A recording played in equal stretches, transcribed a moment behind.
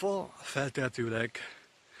fa feltehetőleg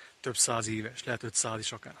több száz éves, lehet 500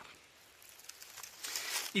 is akár.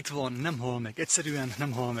 Itt van, nem hal meg, egyszerűen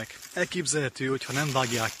nem hal meg. Elképzelhető, hogyha nem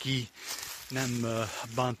vágják ki, nem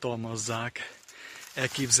bántalmazzák,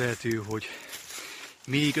 elképzelhető, hogy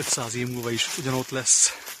még 500 év múlva is ugyanott lesz,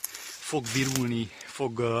 fog virulni,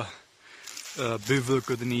 fog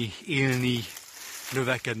bővölködni, élni,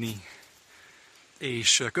 növekedni.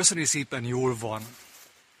 És köszönjük szépen, jól van.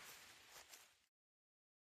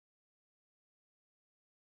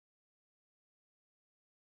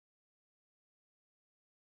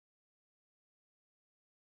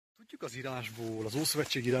 Tudjuk az írásból, az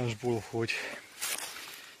Ószövetség írásból,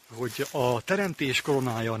 hogy a teremtés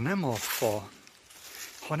koronája nem a fa,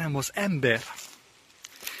 hanem az ember.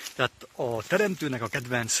 Tehát a teremtőnek a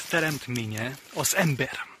kedvenc teremtménye az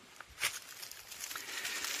ember.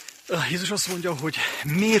 Jézus azt mondja, hogy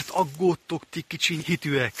miért aggódtok ti kicsiny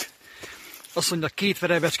hitűek? Azt mondja, 2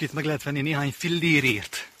 verebecskét meg lehet venni néhány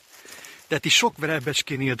fillérért. De ti sok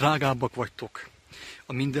verebecskénél drágábbak vagytok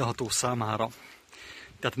a mindenható számára.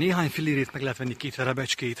 Tehát néhány fillérét meg lehet venni 2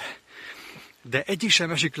 verebecskét, de egyik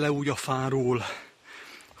sem esik le úgy a fáról,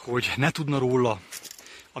 hogy ne tudna róla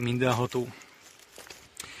a mindenható.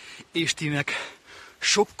 És ti meg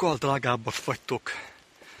sokkal drágábbak vagytok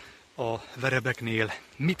a verebeknél.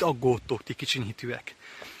 Mit aggódtok, ti kicsinyhitűek?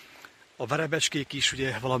 A verebecskék is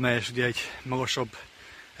ugye valamelyes ugye egy magasabb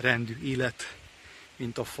rendű élet,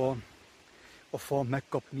 mint a fa. A fa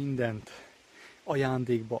megkap mindent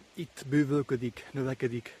ajándékba. Itt bővölködik,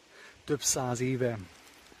 növekedik több száz éve.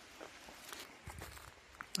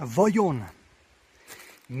 Vajon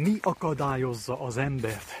mi akadályozza az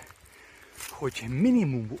embert, hogy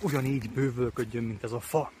minimum ugyanígy bővölködjön, mint ez a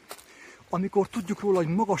fa? Amikor tudjuk róla, hogy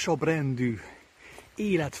magasabb rendű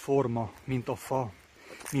életforma, mint a fa,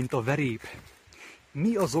 mint a verép.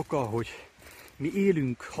 Mi az oka, hogy mi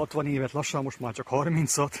élünk 60 évet, lassan most már csak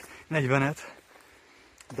 30-at, 40-et,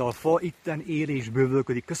 de a fa itten él és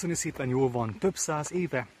bővölködik. Köszönjük szépen, jól van, több száz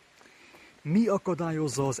éve. Mi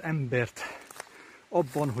akadályozza az embert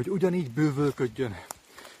abban, hogy ugyanígy bővölködjön,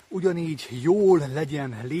 ugyanígy jól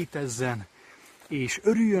legyen, létezzen, és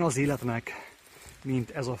örüljön az életnek, mint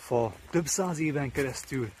ez a fa több száz éven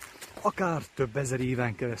keresztül, akár több ezer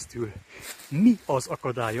éven keresztül. Mi az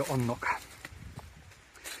akadálya annak?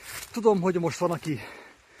 Tudom, hogy most van, aki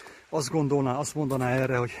azt gondolná, azt mondaná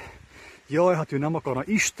erre, hogy jaj, hát ő nem akarna,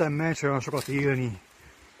 Isten ments olyan sokat élni,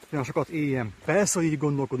 olyan sokat éljen. Persze, hogy így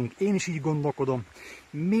gondolkodunk, én is így gondolkodom.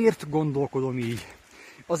 Miért gondolkodom így?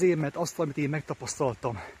 Azért, mert azt, amit én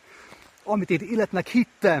megtapasztaltam, amit én életnek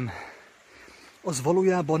hittem, az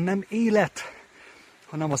valójában nem élet,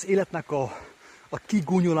 hanem az életnek a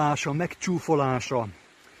kigúnyolása, megcsúfolása,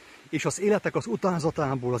 és az életnek az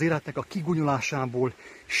utánzatából, az életnek a kigúnyolásából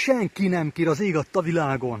senki nem kér az ég adta a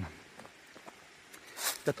világon.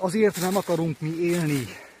 Tehát azért nem akarunk mi élni,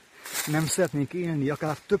 nem szeretnénk élni,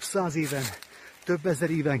 akár több száz éven, több ezer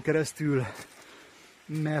éven keresztül,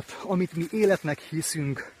 mert amit mi életnek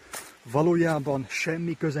hiszünk, valójában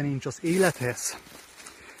semmi köze nincs az élethez.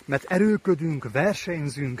 Mert erőködünk,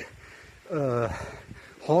 versenyzünk,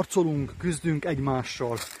 harcolunk, küzdünk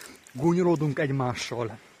egymással, gúnyolódunk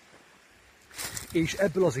egymással. És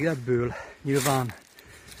ebből az életből nyilván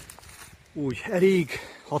úgy elég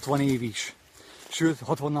 60 év is, sőt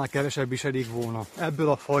 60-nál kevesebb is elég volna ebből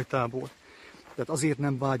a fajtából. Tehát azért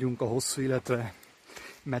nem vágyunk a hosszú életre,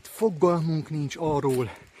 mert fogalmunk nincs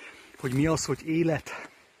arról, hogy mi az, hogy élet,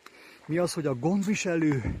 mi az, hogy a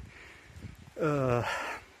gondviselő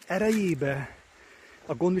erejébe,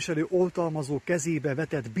 a gondviselő oltalmazó kezébe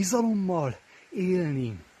vetett bizalommal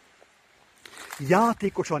élni,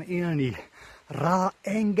 játékosan élni,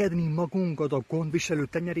 ráengedni magunkat a gondviselő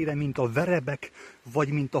tenyerére, mint a verebek, vagy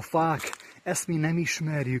mint a fák. Ezt mi nem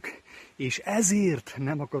ismerjük, és ezért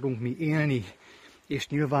nem akarunk mi élni, és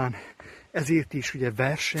nyilván ezért is ugye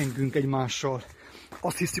versengünk egymással.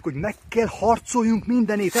 Azt hiszük, hogy meg kell harcoljunk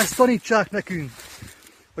mindenért, ezt tanítsák nekünk,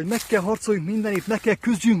 hogy meg kell harcoljunk mindenért, meg kell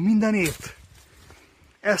küzdjünk mindenért.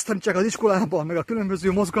 Ezt tanítsák az iskolában, meg a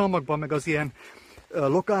különböző mozgalmakban, meg az ilyen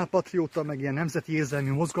lokálpatrióta, meg ilyen nemzeti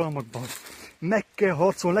érzelmű mozgalmakban. Meg kell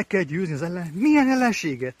harcolni, le kell győzni az ellen. Milyen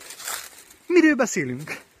ellenséget? Miről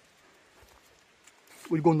beszélünk?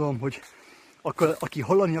 Úgy gondolom, hogy aki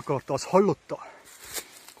hallani akarta, az hallotta,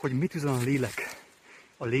 hogy mit üzen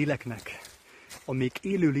a léleknek, a még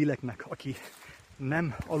élő léleknek, aki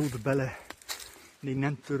nem aludt bele, még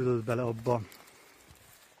nem törődött bele abba,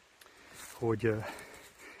 hogy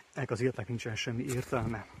ennek az életnek nincsen semmi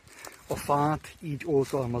értelme. A fát így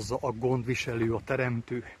oltalmazza a gondviselő, a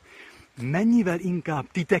teremtő. Mennyivel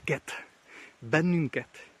inkább titeket,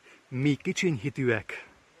 bennünket, mi kicsinyhitűek,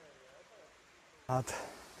 Hát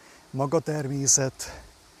maga természet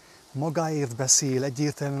magáért beszél,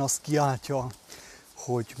 egyértelműen azt kiáltja,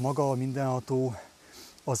 hogy maga a mindenható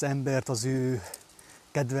az embert, az ő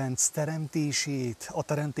kedvenc teremtését, a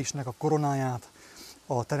teremtésnek a koronáját,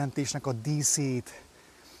 a teremtésnek a díszét,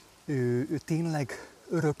 ő tényleg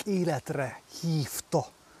örök életre hívta,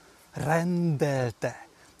 rendelte.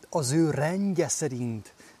 Az ő rendje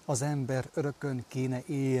szerint az ember örökön kéne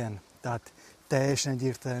éljen. Tehát teljesen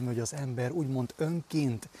egyértelmű, hogy az ember úgymond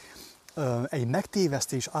önként, egy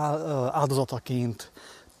megtévesztés áldozataként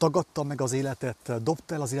tagadta meg az életet,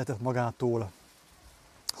 dobta el az életet magától,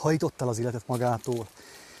 hajtott el az életet magától,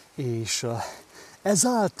 és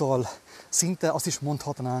ezáltal szinte azt is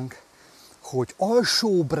mondhatnánk, hogy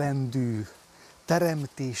alsóbrendű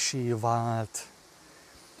teremtésé vált,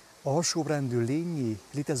 alsóbrendű lényi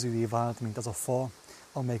létezővé vált, mint az a fa,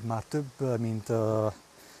 amelyik már több, mint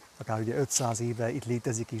akár ugye 500 éve itt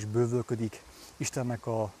létezik és bővölködik Istennek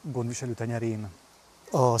a gondviselő tenyerén.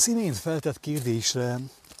 Az imént feltett kérdésre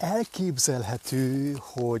elképzelhető,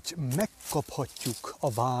 hogy megkaphatjuk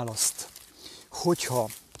a választ, hogyha,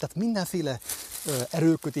 tehát mindenféle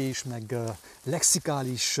erőlködés, meg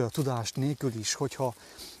lexikális tudás nélkül is, hogyha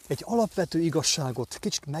egy alapvető igazságot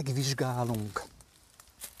kicsit megvizsgálunk,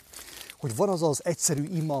 hogy van az az egyszerű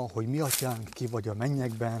ima, hogy mi atyánk, ki vagy a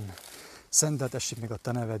mennyekben, szenteltessék meg a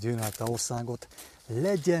te neved, jöjjön el te országot,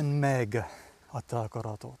 legyen meg a te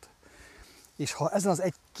akaratod. És ha ezen az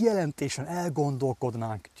egy kijelentésen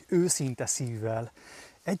elgondolkodnánk őszinte szívvel,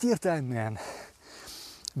 egyértelműen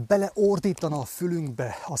beleordítana a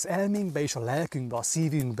fülünkbe, az elménkbe és a lelkünkbe, a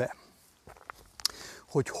szívünkbe,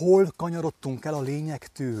 hogy hol kanyarodtunk el a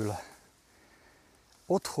lényektől.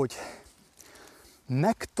 Ott, hogy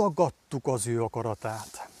megtagadtuk az ő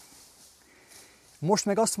akaratát. Most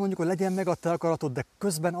meg azt mondjuk, hogy legyen meg a te akaratod, de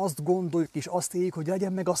közben azt gondoljuk és azt éljük, hogy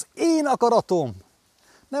legyen meg az én akaratom.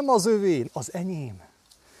 Nem az övé, az enyém.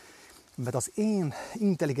 Mert az én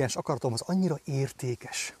intelligens akaratom az annyira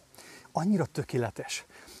értékes, annyira tökéletes,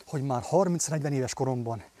 hogy már 30-40 éves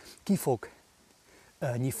koromban ki fog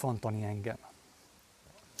nyiffantani engem.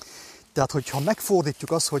 Tehát, hogyha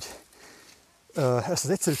megfordítjuk azt, hogy ezt az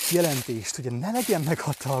egyszerű kijelentést, ugye ne legyen meg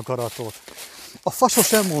a te akaratod. A fa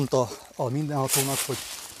sosem mondta a mindenhatónak,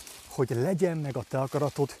 hogy legyen meg a te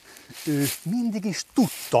akaratod. Ő mindig is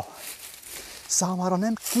tudta. Számára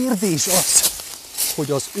nem kérdés az,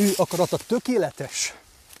 hogy az ő akarata tökéletes.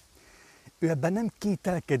 Ő ebben nem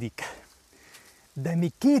kételkedik. De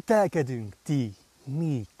mi kételkedünk,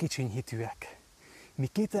 mi kicsinyhitűek. Mi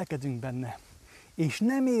kételkedünk benne. És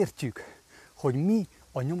nem értjük, hogy mi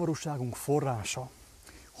a nyomorúságunk forrása.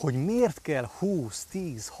 Hogy miért kell 20,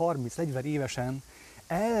 10, 30, 40 évesen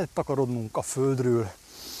eltakarodnunk a földről,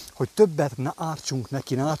 hogy többet ne ártsunk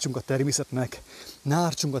neki, ne ártsunk a természetnek, ne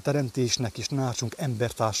ártsunk a teremtésnek, és ne ártsunk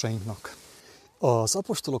embertársainknak. Az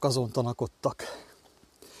apostolok azon tanakodtak,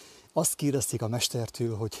 azt kérdezték a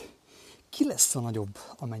mestertől, hogy ki lesz a nagyobb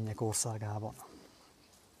a mennyek országában.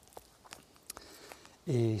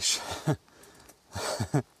 És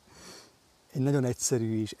egy nagyon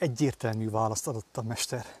egyszerű és egyértelmű választ adott a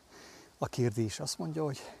mester a kérdés. Azt mondja,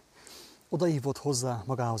 hogy odahívott hozzá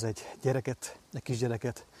magához egy gyereket, egy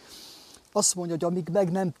kisgyereket. Azt mondja, hogy amíg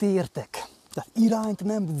meg nem tértek, tehát irányt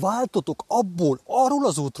nem váltotok arról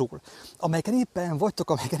az útról, amelyeken éppen vagytok,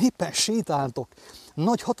 amelyeken éppen sétáltok,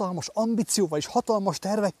 nagy hatalmas ambícióval és hatalmas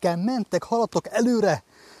tervekkel mentek, haladtok előre,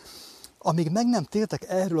 amíg meg nem tértek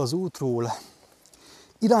erről az útról,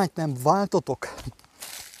 irányt nem váltotok,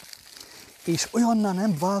 és olyanná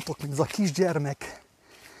nem váltok, mint az a kisgyermek,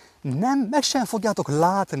 meg sem fogjátok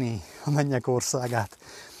látni a mennyek országát.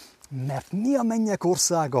 Mert mi a mennyek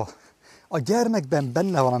országa? A gyermekben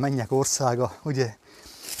benne van a mennyek országa, ugye?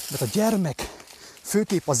 Mert a gyermek,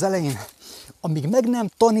 főképp az elején, amíg meg nem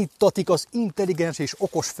tanítatik az intelligens és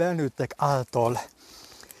okos felnőttek által,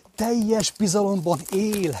 teljes bizalomban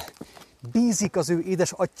él, bízik az ő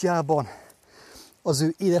édesatyjában, az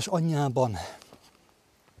ő édesanyjában.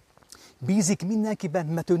 Bízik mindenkiben,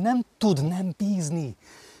 mert ő nem tud nem bízni,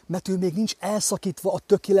 mert ő még nincs elszakítva a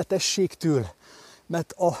tökéletességtől,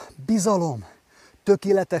 mert a bizalom,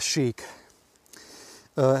 tökéletesség.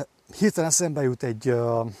 Hirtelen eszembe jut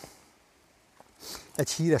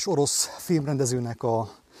egy híres orosz filmrendezőnek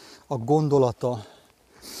a gondolata,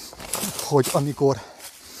 hogy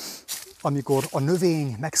amikor a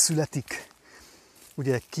növény megszületik,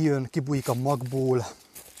 ugye kibújik a magból,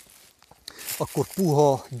 akkor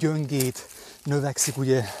puha, gyöngét növekszik,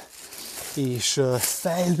 ugye, és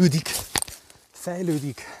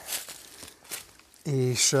fejlődik,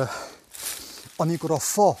 és amikor a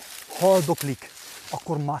fa haldoklik,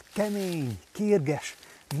 akkor már kemény, kérges,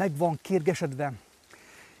 meg van kérgesedve,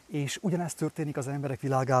 és ugyanezt történik az emberek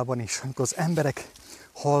világában is. Amikor az emberek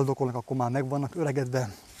haldokolnak, akkor már meg vannak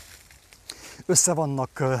öregedve, össze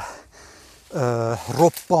vannak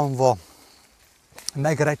roppanva,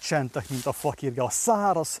 megrecsentek, mint a fakirge, a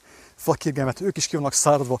száraz fakirge, mert ők is ki vannak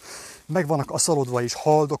száradva, meg vannak aszalodva és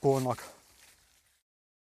haldokolnak.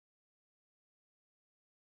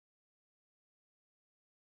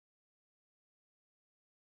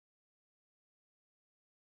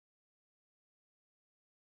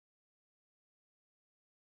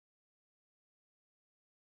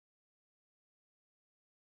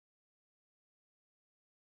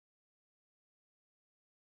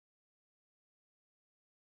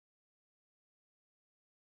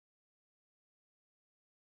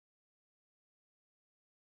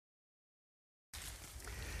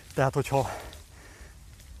 Tehát, hogyha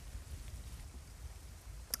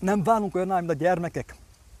nem válunk olyanná, mint a gyermekek,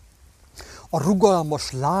 a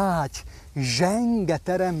rugalmas, lágy, zsenge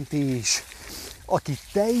teremtés, aki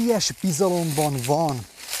teljes bizalomban van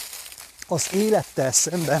az élettel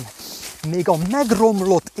szemben, még a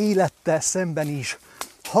megromlott élettel szemben is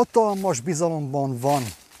hatalmas bizalomban van.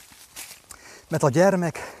 Mert a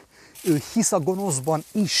gyermek, ő hisz a gonoszban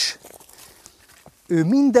is. Ő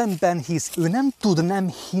mindenben hisz, ő nem tud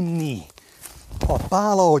nem hinni. A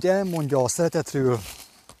Pál, ahogy elmondja a szeretetről,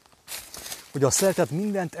 hogy a szeretet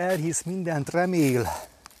mindent elhisz, mindent remél.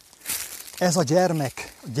 Ez a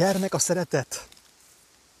gyermek a szeretet.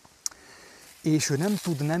 És ő nem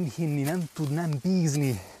tud nem hinni, nem tud nem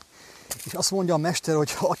bízni. És azt mondja a mester,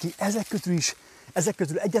 hogy aki ezek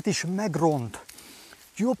közül egyet is megront,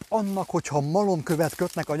 jobb annak, hogyha malomkövet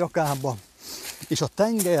kötnek a nyakába, és a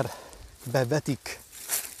tengerbe vetik,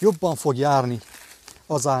 jobban fog járni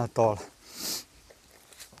azáltal.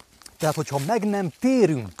 Tehát, hogyha meg nem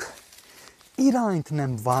térünk, irányt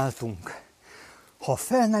nem váltunk, ha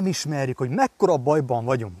fel nem ismerjük, hogy mekkora bajban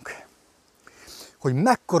vagyunk, hogy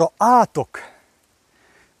mekkora átok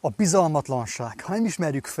a bizalmatlanság, ha nem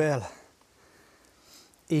ismerjük fel,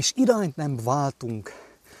 és irányt nem váltunk,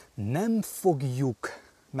 nem fogjuk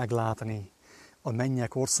meglátni a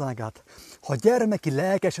mennyek országát. Ha gyermeki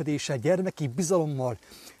lelkesedéssel, gyermeki bizalommal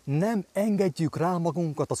nem engedjük rá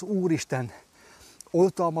magunkat az Úristen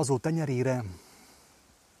oltalmazó tenyerére,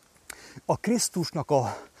 a Krisztusnak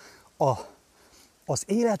az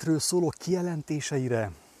életről szóló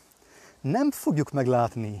kijelentéseire, nem fogjuk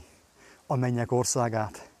meglátni a mennyek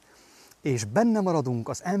országát. És benne maradunk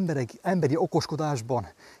az emberi okoskodásban,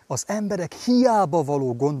 az emberek hiába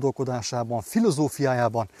való gondolkodásában,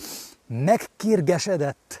 filozófiájában,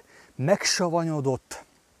 megkérgesedett, megsavanyodott,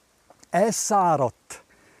 elszáradt,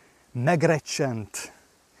 megrecsent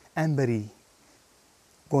emberi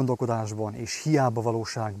gondolkodásban és hiába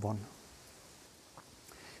valóságban.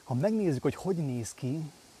 Ha megnézzük, hogy hogy néz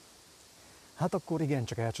ki, hát akkor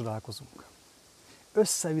igencsak elcsodálkozunk.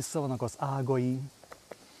 Össze-vissza vannak az ágai,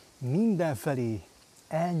 mindenfelé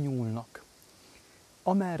elnyúlnak,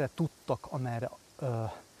 amerre tudtak, amerre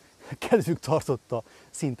kedvük tartotta,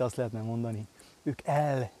 szinte azt lehetne mondani. Ők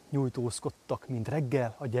elnyújtózkodtak, mint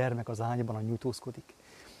reggel a gyermek az ágyban, a nyújtózkodik.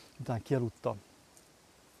 Utána kialudta,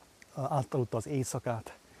 átaludta az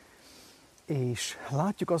éjszakát. És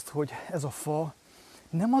látjuk azt, hogy ez a fa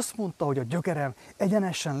nem azt mondta, hogy a gyökerem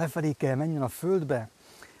egyenesen lefelé kell menjen a földbe,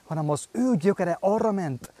 hanem az ő gyökere arra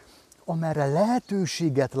ment, amerre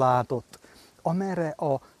lehetőséget látott, amerre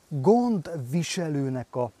a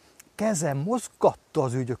gondviselőnek a keze mozgatta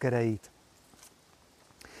az ő gyökereit.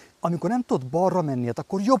 Amikor nem tudott balra menni,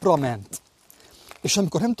 akkor jobbra ment. És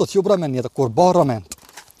amikor nem tudott jobbra menni, akkor balra ment.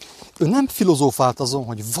 Ő nem filozófált azon,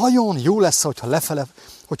 hogy vajon jó lesz, hogyha lefele,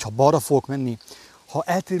 hogyha balra fogok menni, ha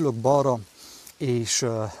eltérülök balra, és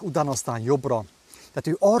utána aztán jobbra. Tehát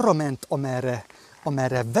ő arra ment,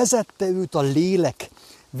 amerre vezette őt a lélek,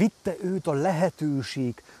 vitte őt a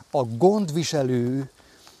lehetőség, a gondviselő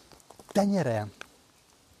tenyere.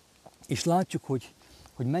 És látjuk,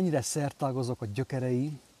 hogy mennyire szertágazok a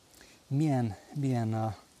gyökerei,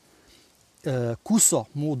 milyen kusza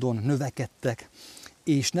módon növekedtek,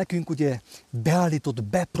 és nekünk ugye beállított,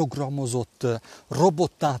 beprogramozott,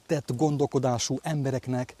 robottá tett gondolkodású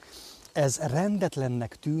embereknek ez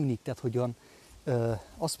rendetlennek tűnik, tehát hogyan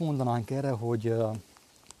azt mondanánk erre, hogy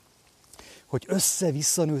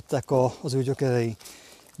össze-vissza nőttek az ő gyökerei,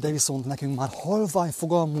 de viszont nekünk már halvány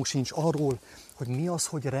fogalmunk sincs arról, hogy mi az,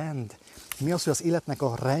 hogy rend, mi az, hogy az életnek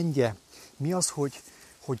a rendje, mi az, hogy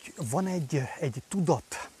van egy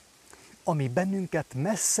tudat, ami bennünket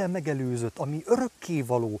messze megelőzött, ami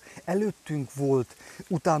örökkévaló, előttünk volt,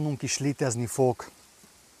 utánunk is létezni fog,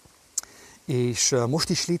 és most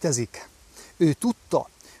is létezik. Ő tudta,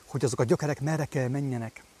 hogy azok a gyökerek merre kell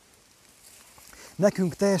menjenek.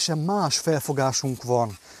 Nekünk teljesen más felfogásunk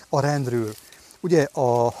van a rendről. Ugye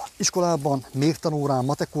az iskolában, mértanórán,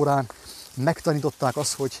 matekórán megtanították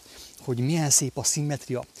azt, hogy milyen szép a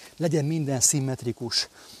szimmetria, legyen minden szimmetrikus.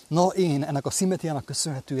 Na, én ennek a szimmetriának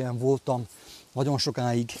köszönhetően voltam nagyon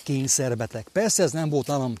sokáig kényszerbeteg. Persze ez nem volt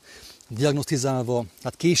nálam diagnosztizálva,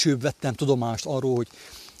 hát később vettem tudomást arról, hogy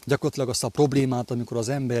gyakorlatilag azt a problémát, amikor az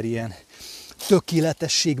ember ilyen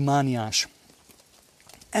tökéletességmániás,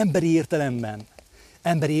 emberi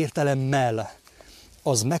értelemmel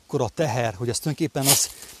az mekkora teher, hogy ezt tulajdonképpen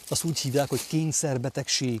azt úgy hívják, hogy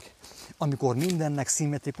kényszerbetegség, amikor mindennek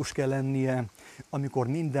szimmetrikus kell lennie, amikor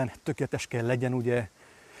minden tökéletes kell legyen, ugye,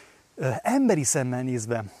 emberi szemmel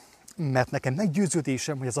nézve, mert nekem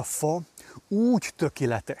meggyőződésem, hogy ez a fa úgy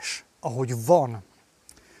tökéletes, ahogy van,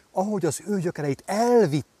 ahogy az ő gyökereit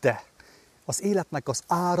elvitte az életnek az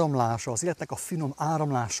áramlása, az életnek a finom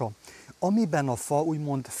áramlása, amiben a fa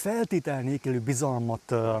úgymond feltétel nélküli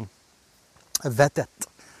bizalmat vetett.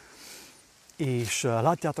 És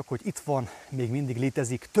látjátok, hogy itt van, még mindig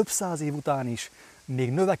létezik, több száz év után is,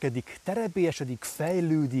 még növekedik, terebélyesedik,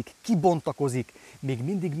 fejlődik, kibontakozik, még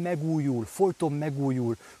mindig megújul,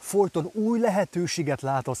 folyton új lehetőséget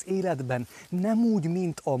lát az életben, nem úgy,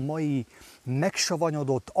 mint a mai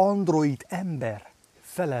megsavanyodott android ember,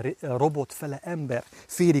 fele robot, fele ember,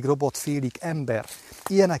 félig robot, félig ember.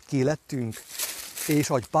 Ilyenekké lettünk, és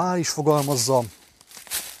ahogy Pál is fogalmazza,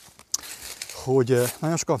 hogy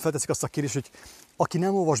nagyon sokan felteszik azt a kérdést, hogy aki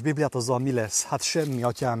nem olvas Bibliát, azzal mi lesz? Hát semmi,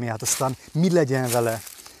 atyám, hát aztán mi legyen vele?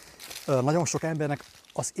 Nagyon sok embernek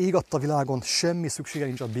az ég adta világon semmi szüksége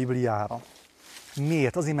nincs a Bibliára.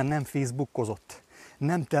 Miért? Azért, mert nem facebookozott.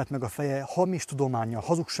 Nem telt meg a feje hamis tudománnyal,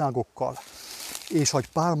 hazugságokkal. És hogy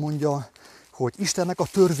Pál mondja, hogy Istennek a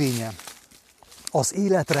törvénye, az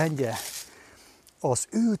életrendje, az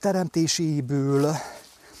ő teremtéséből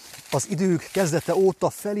az idők kezdete óta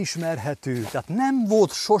felismerhető, tehát nem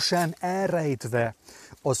volt sosem elrejtve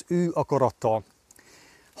az ő akarata,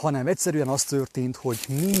 hanem egyszerűen az történt, hogy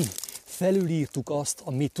mi felülírtuk azt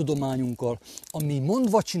a mi tudományunkkal, a mi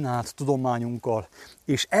mondva csinált tudományunkkal,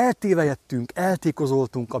 és eltévejedtünk,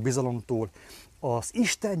 eltékozoltunk a bizalomtól, az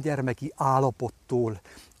Isten gyermeki állapottól,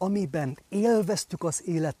 amiben élveztük az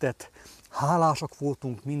életet, hálásak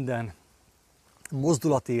voltunk minden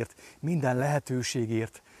mozdulatért, minden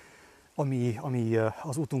lehetőségért, ami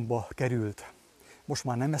az útunkba került. Most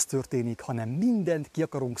már nem ez történik, hanem mindent ki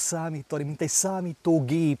akarunk számítani, mint egy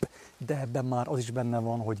számítógép, de ebben már az is benne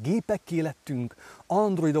van, hogy gépekké lettünk,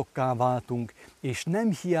 androidokká váltunk, és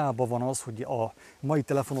nem hiába van az, hogy a mai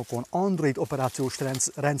telefonokon android operációs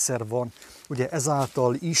rendszer van, ugye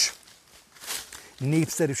ezáltal is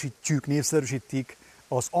népszerűsítik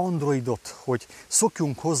az androidot, hogy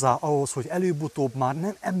szokjunk hozzá ahhoz, hogy előbb-utóbb már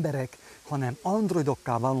nem emberek, hanem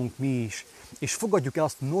androidokká válunk mi is, és fogadjuk el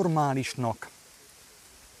azt normálisnak.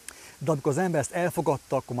 De amikor az ember ezt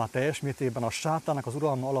elfogadta, akkor már teljes mértékben a sátának az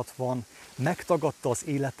uralma alatt van, megtagadta az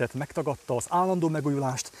életet, megtagadta az állandó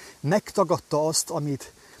megújulást, megtagadta azt,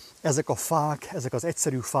 amit ezek a fák, ezek az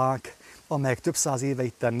egyszerű fák, amelyek több száz éve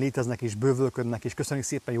itten léteznek és bővölködnek, és köszönjük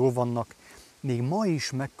szépen, jól vannak, még ma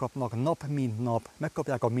is megkapnak nap mint nap,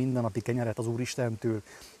 megkapják a mindennapi kenyeret az Úristentől,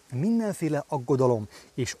 mindenféle aggodalom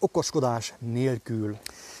és okoskodás nélkül.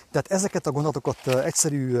 Tehát ezeket a gondolatokat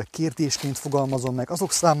egyszerű kérdésként fogalmazom meg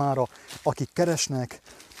azok számára, akik keresnek,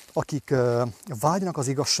 akik vágynak az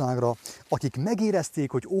igazságra, akik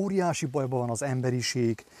megérezték, hogy óriási bajban van az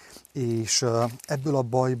emberiség, és ebből a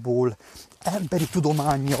bajból emberi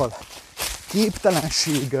tudománnyal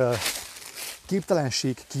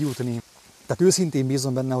képtelenség kijutni. Tehát őszintén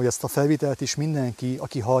bízom benne, hogy ezt a felvételt is mindenki,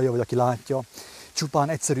 aki hallja vagy aki látja, csupán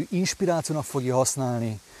egyszerű inspirációnak fogja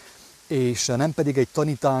használni, és nem pedig egy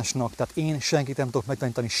tanításnak, tehát én senkit nem tudok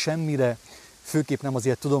megtanítani semmire, főképp nem az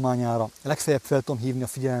élet tudományára. Legfeljebb fel tudom hívni a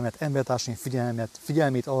figyelmet, embertársaim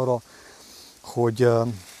figyelmét arra, hogy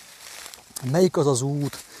melyik az az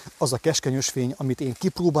út, az a keskeny ösvény, amit én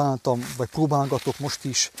kipróbáltam, vagy próbálgatok most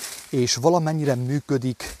is, és valamennyire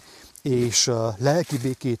működik, és lelki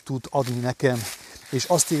békét tud adni nekem, és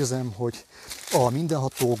azt érzem, hogy a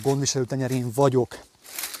mindenható gondviselő tenyerén vagyok,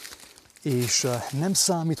 és nem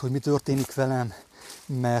számít, hogy mi történik velem,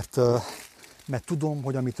 mert tudom,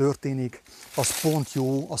 hogy ami történik, az pont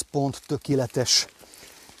jó, az pont tökéletes,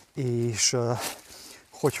 és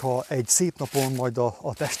hogyha egy szép napon majd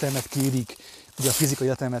a testemet kérik, ugye a fizikai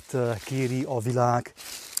életemet kéri a világ,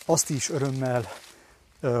 azt is örömmel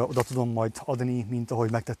oda tudom majd adni, mint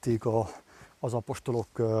ahogy megtették az apostolok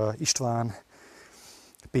István,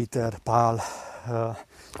 Péter, Pál,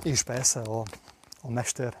 és persze a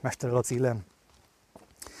Mesterrel a célem.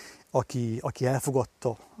 aki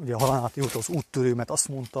elfogadta ugye a halálát jött az úttörőmet, azt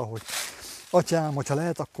mondta, hogy atyám, hogyha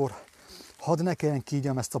lehet, akkor hadd ne kelljen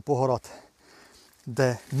kígyam ezt a poharat,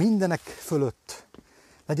 de mindenek fölött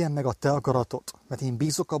legyen meg a te akaratod, mert én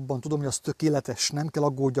bízok abban, tudom, hogy az tökéletes, nem kell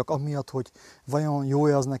aggódjak amiatt, hogy vajon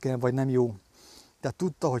jó-e az nekem, vagy nem jó. Tehát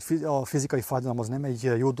tudta, hogy a fizikai fájdalom az nem egy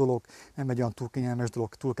jó dolog, nem egy olyan túl kényelmes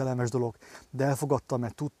dolog, túl kellemes dolog, de elfogadta,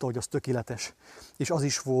 mert tudta, hogy az tökéletes. És az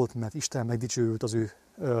is volt, mert Isten megdicsőült az ő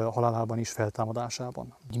halálában is,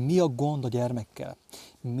 feltámadásában. Mi a gond a gyermekkel?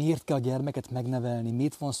 Miért kell a gyermeket megnevelni?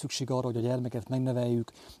 Miért van szükség arra, hogy a gyermeket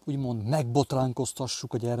megneveljük? Úgymond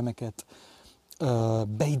megbotránkoztassuk a gyermeket,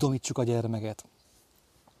 beidomítsuk a gyermeket.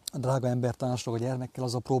 Drága embertársak, a gyermekkel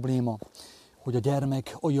az a probléma, hogy a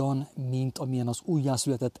gyermek olyan, mint amilyen az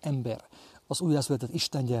újjászületett ember, az újjászületett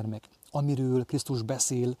Isten gyermek, amiről Krisztus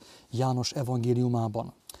beszél János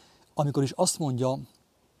evangéliumában. Amikor is azt mondja,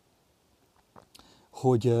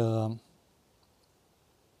 hogy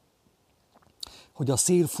a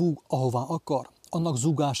szél fúg, ahová akar, annak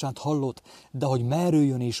zúgását hallod, de hogy merről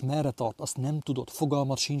jön és merre tart, azt nem tudod,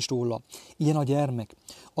 fogalmat sincs róla. Ilyen a gyermek.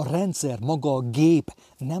 A rendszer, maga a gép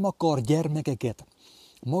nem akar gyermekeket.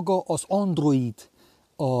 Maga az android,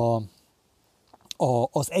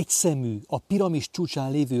 az egyszemű, a piramis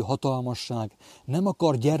csúcsán lévő hatalmasság nem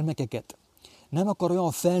akar gyermekeket. Nem akar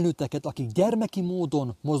olyan felnőtteket, akik gyermeki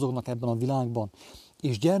módon mozognak ebben a világban,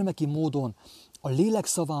 és gyermeki módon a lélek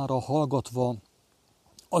szavára hallgatva,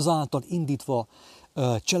 azáltal indítva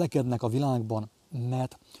cselekednek a világban,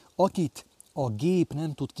 mert akit a gép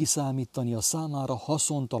nem tud kiszámítani, a számára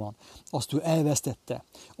haszontalan, azt ő elvesztette,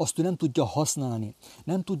 azt ő nem tudja használni,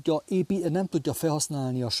 nem tudja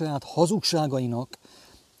felhasználni a saját hazugságainak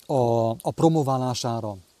a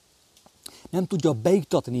promoválására, nem tudja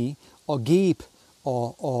beiktatni a gép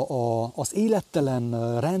az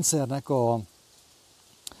élettelen rendszernek a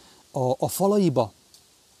falaiba.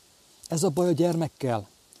 Ez a baj a gyermekkel.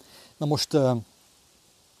 Na most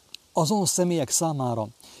azon személyek számára,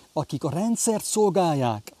 akik a rendszert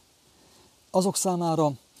szolgálják, azok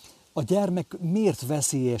számára a gyermek miért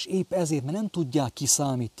veszélyes? Épp ezért, mert nem tudják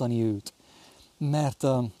kiszámítani őt. Mert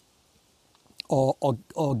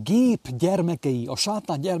a gép gyermekei, a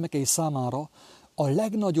sátán gyermekei számára a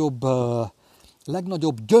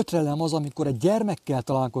legnagyobb gyötrelem az, amikor egy gyermekkel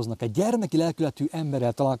találkoznak, egy gyermeki lelkületű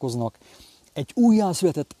emberrel találkoznak, egy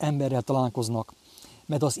újjászületett emberrel találkoznak,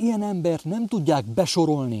 mert az ilyen embert nem tudják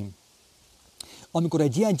besorolni. Amikor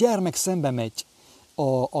egy ilyen gyermek szembe megy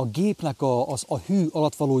a gépnek a hű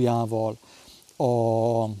alatvalójával,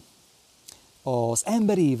 az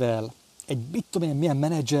emberével, milyen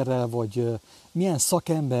menedzserrel, vagy milyen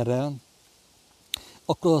szakemberrel,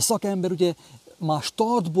 akkor a szakember ugye már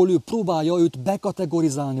startból ő próbálja őt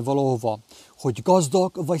bekategorizálni valahova, hogy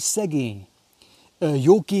gazdag vagy szegény,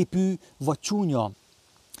 jóképű vagy csúnya.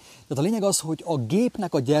 Tehát a lényeg az, hogy a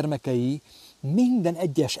gépnek a gyermekei minden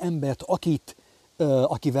egyes embert,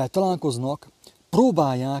 akivel találkoznak,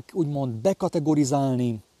 próbálják úgymond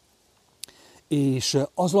bekategorizálni, és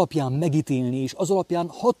az alapján megítélni, és az alapján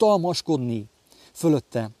hatalmaskodni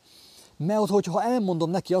fölötte. Mert hogyha elmondom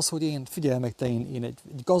neki azt, hogy figyelj meg te, én egy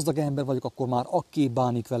gazdag ember vagyok, akkor már akképp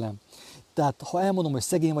bánik velem. Tehát ha elmondom, hogy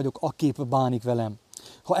szegény vagyok, akképp bánik velem.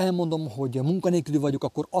 Ha elmondom, hogy munkanélküli vagyok,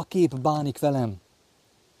 akkor akképp bánik velem.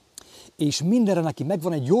 És mindenre neki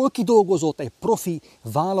megvan egy jól kidolgozott, egy profi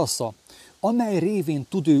válasza, amely révén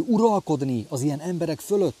tud ő uralkodni az ilyen emberek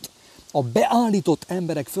fölött, a beállított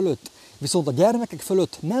emberek fölött, viszont a gyermekek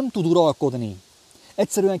fölött nem tud uralkodni.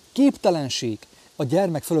 Egyszerűen képtelenség a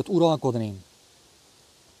gyermek fölött uralkodni.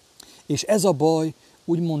 És ez a baj,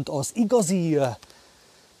 úgymond az igazi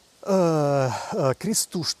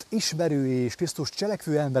Krisztust ismerő és Krisztust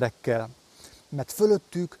cselekvő emberekkel, mert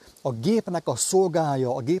fölöttük a gépnek a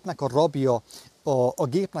szolgája, a gépnek a rabja, a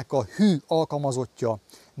gépnek a hű alkalmazottja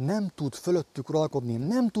nem tud fölöttük uralkodni,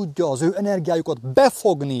 nem tudja az ő energiájukat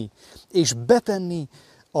befogni és betenni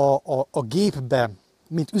a gépbe,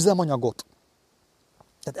 mint üzemanyagot.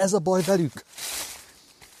 Tehát ez a baj velük.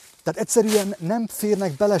 Tehát egyszerűen nem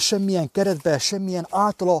férnek bele semmilyen keretbe, semmilyen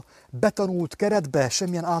általa betanult keretbe,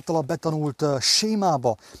 semmilyen általa betanult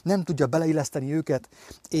sémába, nem tudja beleilleszteni őket,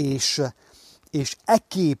 és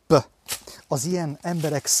ekképp az ilyen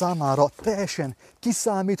emberek számára teljesen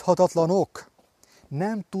kiszámíthatatlanok,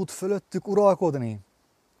 nem tud fölöttük uralkodni.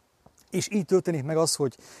 És így történik meg az,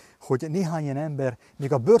 hogy néhány ilyen ember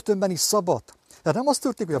még a börtönben is szabad. Tehát nem az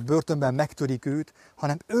történik, hogy a börtönben megtörik őt,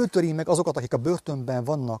 hanem ő töri meg azokat, akik a börtönben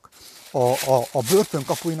vannak, a börtön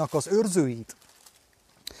kapuinak az őrzőit.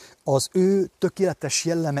 Az ő tökéletes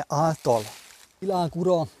jelleme által. Világ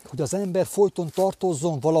ura, hogy az ember folyton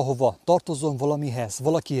tartozzon valahova, tartozzon valamihez,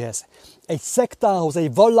 valakihez, egy szektához,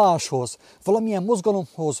 egy valláshoz, valamilyen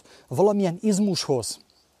mozgalomhoz, valamilyen izmushoz.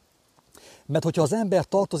 Mert hogyha az ember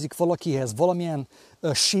tartozik valakihez, valamilyen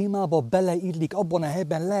sémába beleillik, abban a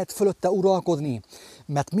helyben lehet fölötte uralkodni.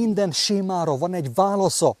 Mert minden sémára van egy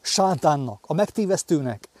válasza sátánnak, a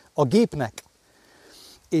megtévesztőnek, a gépnek.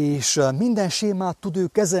 És minden sémát tud ő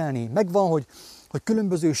kezelni. Megvan, hogy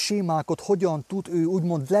különböző sémákat hogyan tud ő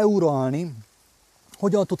úgymond leuralni,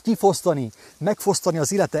 hogyan tud kifosztani, megfosztani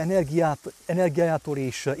az élete energiájától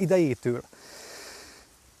és idejétől.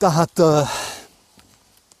 Tehát,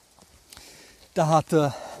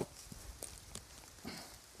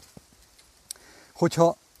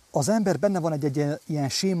 hogyha az ember benne van egy ilyen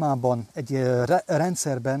sémában, egy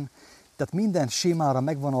rendszerben, tehát minden sémára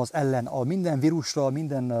megvan az ellen, minden vírusra,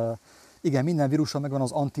 minden vírusra megvan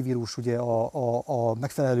az antivírus, ugye a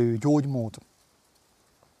megfelelő gyógymód.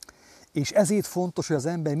 És ezért fontos, hogy az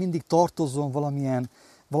ember mindig tartozzon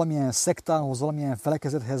valamilyen szektához, valamilyen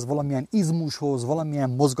felekezethez, valamilyen izmushoz, valamilyen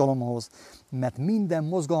mozgalomhoz, mert minden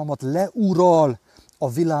mozgalmat leural a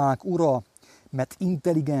világ ura, mert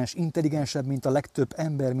intelligensebb, mint a legtöbb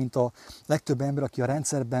ember, aki a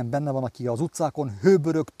rendszerben benne van, aki az utcákon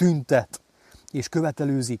hőbörög, tüntet és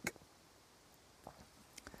követelőzik.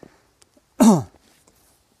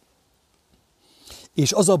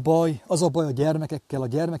 És az a baj a gyermekekkel, a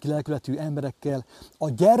gyermeki lelkületű emberekkel, a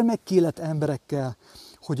gyermekkélet emberekkel,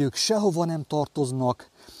 hogy ők sehova nem tartoznak,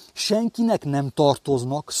 senkinek nem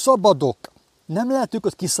tartoznak, szabadok. Nem lehet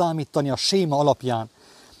őket kiszámítani a séma alapján,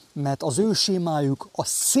 mert az ő sémájuk a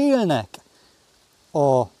szélnek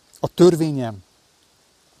a törvényem.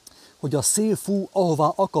 Hogy a szél fú,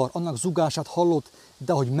 ahová akar, annak zugását hallod,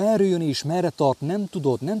 de hogy merre jön és merre tart, nem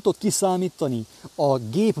tudod kiszámítani. A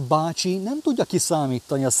gép bácsi nem tudja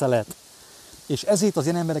kiszámítani a szelet. És ezért az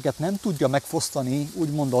ilyen embereket nem tudja megfosztani,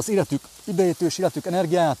 úgymond az életük, idejétől és életük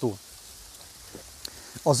energiájától.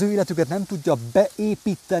 Az ő életüket nem tudja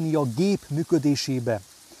beépíteni a gép működésébe.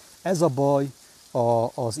 Ez a baj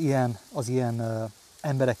az ilyen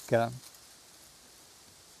emberekkel.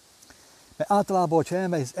 Mert általában, hogyha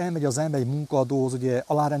elmegy az ember egy munkaadóhoz, ugye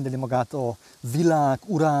alárendeli magát a világ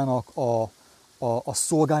urának, a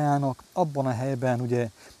szolgájának, abban a helyben ugye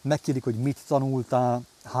megkérdik, hogy mit tanultál,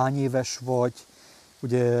 hány éves vagy,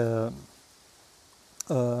 ugye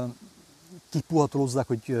kipuhatolózzák,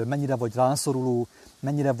 hogy mennyire vagy rászoruló,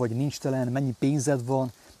 mennyire vagy nincstelen, mennyi pénzed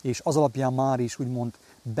van, és az alapján már is úgymond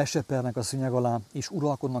besepernek a szőnyeg alá, és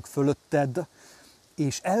uralkodnak fölötted,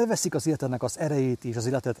 és elveszik az életednek az erejét, és az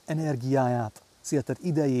életed energiáját, az életed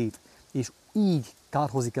idejét, és így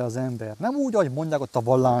kárhozik el az ember. Nem úgy, ahogy mondják ott a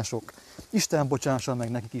vallások. Isten bocsásson meg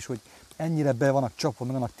nekik is, hogy ennyire be vannak csapva,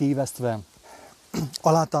 meg vannak tévesztve.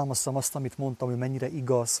 Alátámasztam azt, amit mondtam, hogy mennyire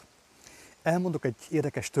igaz. Elmondok egy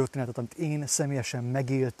érdekes történetet, amit én személyesen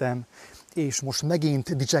megéltem, és most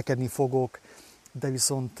megint dicsekedni fogok, de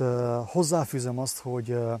viszont hozzáfűzöm azt,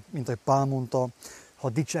 hogy, mint ahogy Pál mondta, ha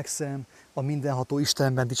dicsekszem, a mindenható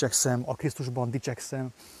Istenben dicsekszem, a Krisztusban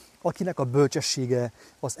dicsekszem, akinek a bölcsessége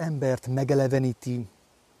az embert megeleveníti.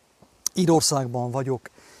 Írországban vagyok,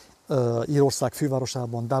 Írország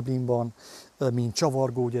fővárosában, Dublinban, mint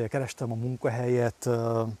csavargó, ugye kerestem a munkahelyet,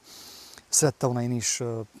 szerettem volna én is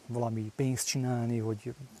valami pénzt csinálni,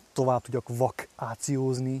 hogy tovább tudjak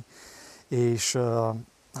vakációzni, és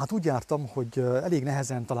hát úgy jártam, hogy elég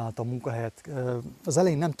nehezen találtam munkahelyet. Az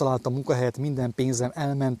elején nem találtam munkahelyet, minden pénzem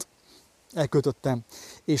elment, elköltöttem,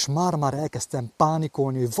 és már elkezdtem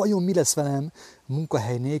pánikolni, hogy vajon mi lesz velem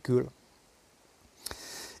munkahely nélkül.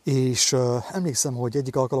 És emlékszem, hogy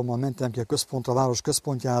egyik alkalommal mentem ki a központra, a város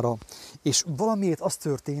központjára, és valamiért az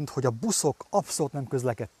történt, hogy a buszok abszolút nem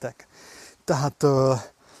közlekedtek. Tehát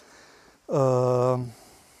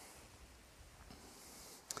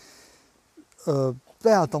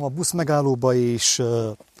beálltam a busz megállóba, és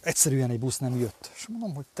egyszerűen egy busz nem jött. És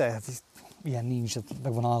mondom, hogy ilyen nincs,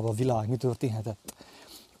 meg van állva a világ, mi történhetett.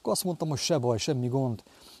 Akkor azt mondtam, hogy se baj, semmi gond.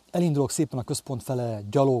 Elindulok szépen a központ fele,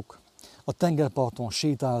 gyalog, a tengerparton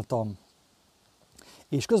sétáltam,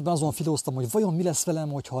 és közben azon filóztam, hogy vajon mi lesz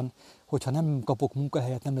velem, hogyha nem kapok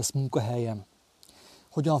munkahelyet, nem lesz munkahelyem.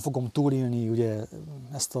 Hogyan fogom túlélni ugye,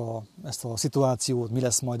 ezt a szituációt, mi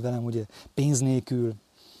lesz majd velem ugye, pénz nélkül.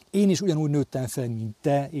 Én is ugyanúgy nőttem fel, mint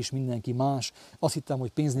te és mindenki más. Azt hittem,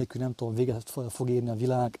 hogy pénz nélkül nem tudom, véget fog érni a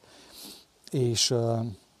világ.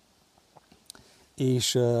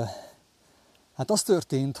 És hát az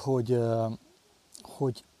történt, hogy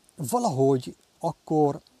valahogy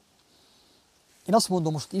akkor, én azt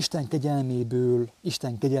mondom most, hogy Isten kegyelméből,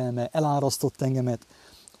 Isten kegyelme elárasztott engemet,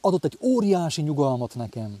 adott egy óriási nyugalmat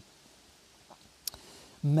nekem.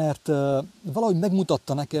 mert valahogy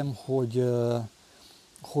megmutatta nekem, hogy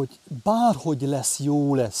bárhogy lesz,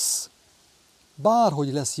 jó lesz.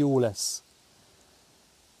 Bárhogy lesz, jó lesz.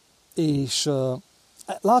 És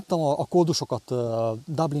láttam a koldusokat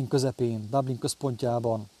Dublin közepén, Dublin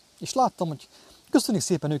központjában, és láttam, hogy köszönjük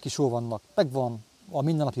szépen, ők is jól vannak, megvan a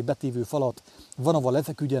mindennapi betévő falat, van, ahol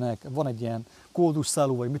lefeküdjenek, van egy ilyen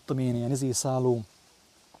koldusszálló, vagy mit tudom én, ilyen szálló,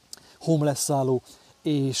 homeless szálló,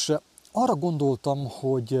 és arra gondoltam,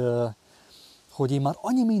 hogy én már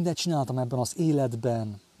annyi mindent csináltam ebben az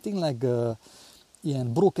életben, tényleg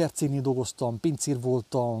ilyen broker cégnél dolgoztam, pincér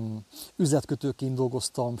voltam, üzletkötőként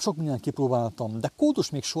dolgoztam, sok mindent kipróbáltam, de kódus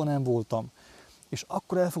még soha nem voltam. És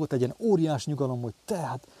akkor elfogott egy ilyen óriás nyugalom, hogy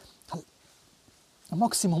tehát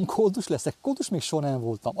maximum kódus leszek, kódus még soha nem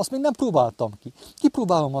voltam. Azt még nem próbáltam ki.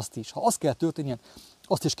 Kipróbálom azt is. Ha azt kell történjen,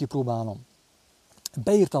 azt is kipróbálom.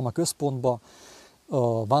 Beírtam a központba,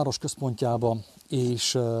 a város központjába,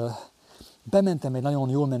 és bementem egy nagyon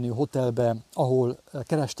jól menő hotelbe, ahol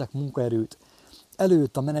kerestek munkaerőt.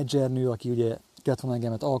 Előtt a menedzsernő, aki ugye kellett volna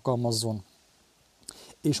engemet alkalmazzon,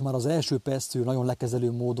 és már az első perctől nagyon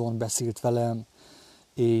lekezelő módon beszélt velem,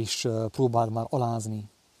 és próbált már alázni.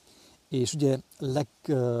 És ugye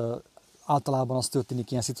általában az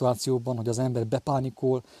történik ilyen szituációban, hogy az ember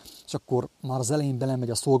bepánikol, és akkor már az elején belemegy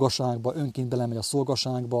a szolgaságba, önként belemegy a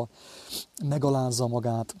szolgaságba, megalázza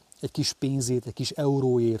magát egy kis pénzét, egy kis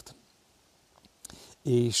euróért,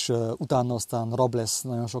 és utána aztán rab lesz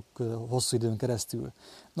nagyon sok hosszú időn keresztül.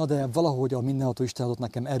 Na de valahogy a mindenható Isten adott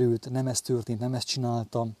nekem erőt, nem ez történt, nem ezt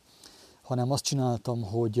csináltam, hanem azt csináltam,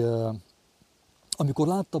 hogy amikor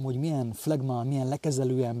láttam, hogy milyen flegmán, milyen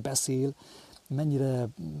lekezelően beszél,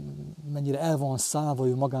 mennyire el van szállva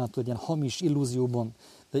ő magától, egy ilyen hamis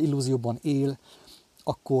illúzióban él,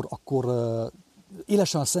 akkor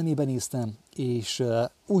élesen a szemébe néztem, és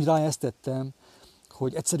úgy ráesztettem,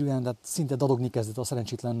 hogy egyszerűen szinte dadogni kezdett a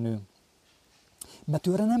szerencsétlen nő. Mert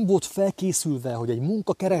őre nem volt felkészülve, hogy egy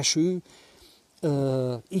munkakereső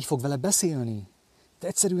így fog vele beszélni. De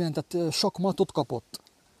egyszerűen sakmatot kapott.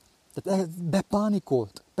 Tehát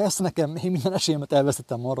bepánikolt. Persze nekem, én minden esélyemet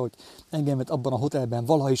elvesztettem arra, hogy engemet abban a hotelben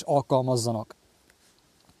valaha is alkalmazzanak.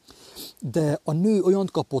 De a nő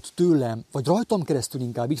olyant kapott tőlem, vagy rajtam keresztül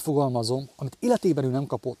inkább így fogalmazom, amit életében ő nem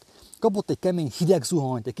kapott. Kapott egy kemény hideg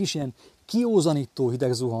zuhanyt, egy kis ilyen kiózanító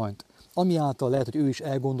hideg zuhanyt, ami által lehet, hogy ő is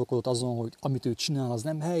elgondolkodott azon, hogy amit ő csinál, az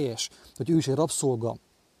nem helyes, hogy ő is egy rabszolga.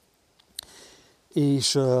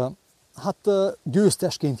 És hát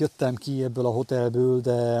győztesként jöttem ki ebből a hotelből,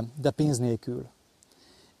 de pénz nélkül.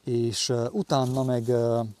 És utána meg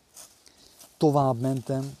tovább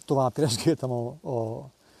mentem, tovább keresgéltem a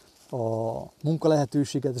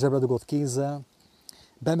munkalehetőséget zsebre dugott kézzel,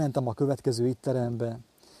 bementem a következő étterembe,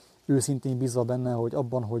 őszintén bízva benne, hogy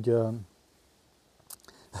abban,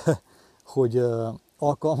 hogy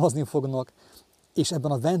alkalmazni fognak, és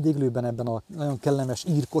ebben a vendéglőben, ebben a nagyon kellemes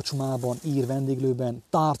ír kocsmában, ír vendéglőben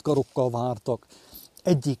tárt karokkal vártak.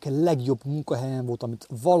 Egyik legjobb munkahelyen volt, amit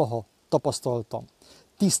valaha tapasztaltam.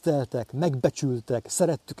 Tiszteltek, megbecsültek,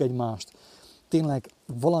 szerettük egymást. Tényleg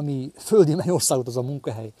valami földi mennyországot az a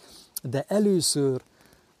munkahely. De először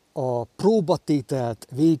a próbatételt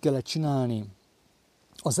végig kellett csinálni.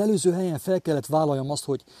 Az előző helyen fel kellett vállaljam azt,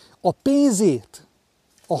 hogy a pénzért,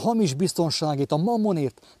 a hamis biztonságét, a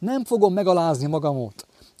mammonért nem fogom megalázni magamot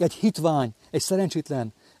egy hitvány, egy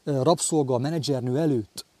szerencsétlen rabszolga, menedzsernő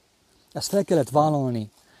előtt. Ezt fel kellett vállalni.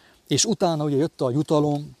 És utána ugye jött a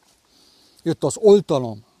jutalom, jött az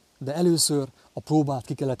oltalom, de először a próbát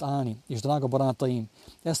ki kellett állni. És drága barátaim,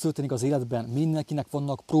 ez történik az életben. Mindenkinek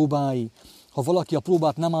vannak próbái. Ha valaki a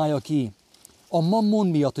próbát nem állja ki, a mammon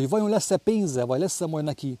miatt, hogy vajon lesz-e pénze, vagy lesz-e majd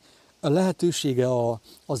neki a lehetősége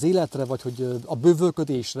az életre, vagy hogy a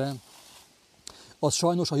bővölködésre, az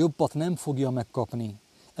sajnos a jobbat nem fogja megkapni.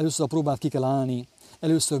 Először a próbát ki kell állni,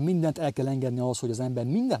 először mindent el kell engedni ahhoz, hogy az ember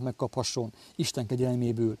mindent megkaphasson Isten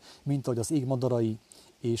kegyelméből, mint ahogy az ég madarai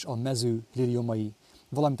és a mező liliomai,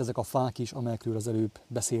 valamint ezek a fák is, amelyekről az előbb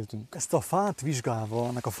beszéltünk. Ezt a fát vizsgálva,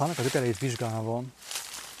 ennek a fának a gyökereit vizsgálva,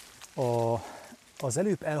 az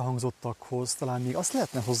előbb elhangzottakhoz talán még azt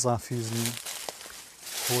lehetne hozzáfűzni,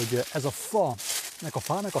 hogy ez a fa, ennek a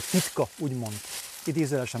fának a titka, úgymond,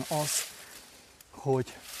 idézőjelesen az,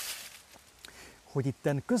 hogy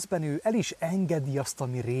itten közben ő el is engedi azt,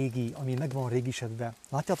 ami régi, ami meg van régisedve.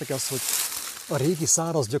 Látjátok azt, hogy a régi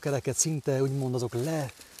száraz gyökereket szinte, úgymond azok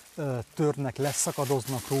letörnek,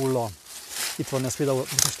 leszakadoznak róla. Itt van, ez például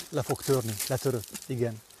most le fog törni, letörött,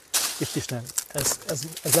 igen. Itt is nem, ez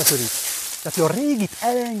letörik. Tehát, hogy a régit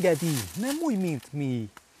elengedi, nem úgy, mint mi.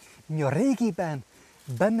 Mi a régiben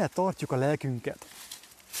benne tartjuk a lelkünket.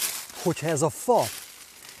 Hogyha ez a fa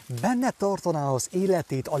benne tartaná az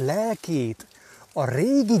életét, a lelkét a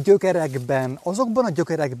régi gyökerekben, azokban a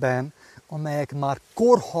gyökerekben, amelyek már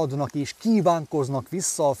korhadnak és kívánkoznak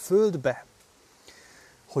vissza a földbe,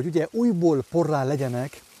 hogy ugye újból porrá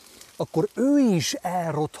legyenek, akkor ő is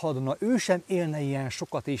elrothadna, ő sem élne ilyen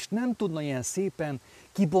sokat, és nem tudna ilyen szépen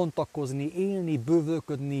kibontakozni, élni,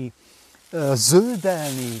 bővölködni,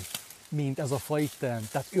 zöldelni, mint ez a fajten.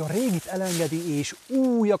 Tehát ő a régit elengedi, és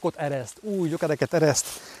újakat ereszt, új gyökereket ereszt.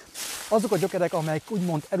 Azok a gyökerek, amelyek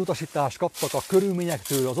úgymond elutasítást kaptak a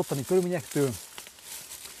körülményektől, az ottani körülményektől,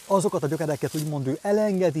 azokat a gyökereket úgymond ő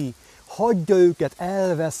elengedi, hagyja őket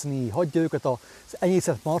elveszni, hagyja őket az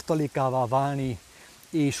enyészet martalékává válni,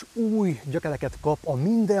 és új gyökereket kap a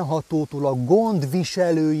mindenhatótól, a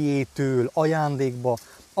gondviselőjétől ajándékba,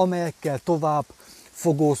 amelyekkel tovább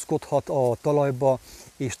fogózkodhat a talajba,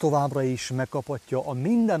 és továbbra is megkaphatja a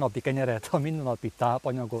mindennapi kenyeret, a mindennapi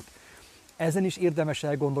tápanyagot. Ezen is érdemes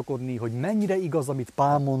elgondolkodni, hogy mennyire igaz, amit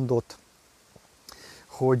Pál mondott,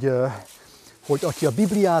 hogy aki a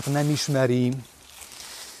Bibliát nem ismeri,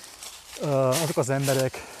 azok az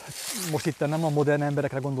emberek, most itt nem a modern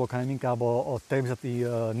emberekre gondolok, hanem inkább a természeti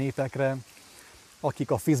népekre,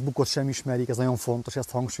 akik a Facebookot sem ismerik, ez nagyon fontos ezt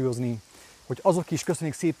hangsúlyozni, hogy azok is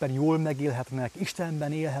köszönjük szépen jól megélhetnek,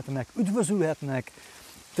 Istenben élhetnek, üdvözülhetnek,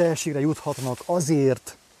 teljességre juthatnak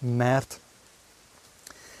azért, mert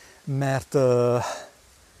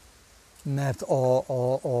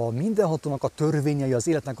a mindenhatónak a törvényei, az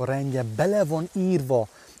életnek a rendje bele van írva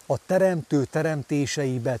a teremtő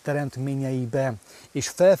teremtéseibe, teremtményeibe, és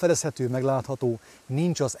felfedezhető, meglátható,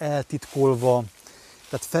 nincs az eltitkolva,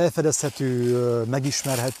 tehát felfedezhető,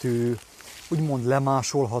 megismerhető, úgymond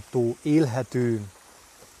lemásolható, élhető.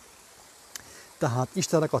 Tehát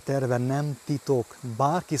Istennek a terve nem titok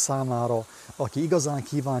bárki számára, aki igazán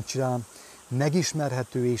kíváncsi rá,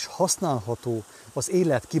 megismerhető és használható az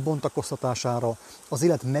élet kibontakoztatására, az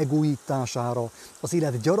élet megújítására, az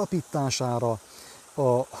élet gyarapítására,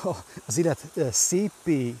 az élet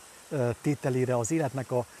szépé tételére, az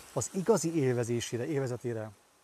életnek az igazi élvezésére, élvezetére.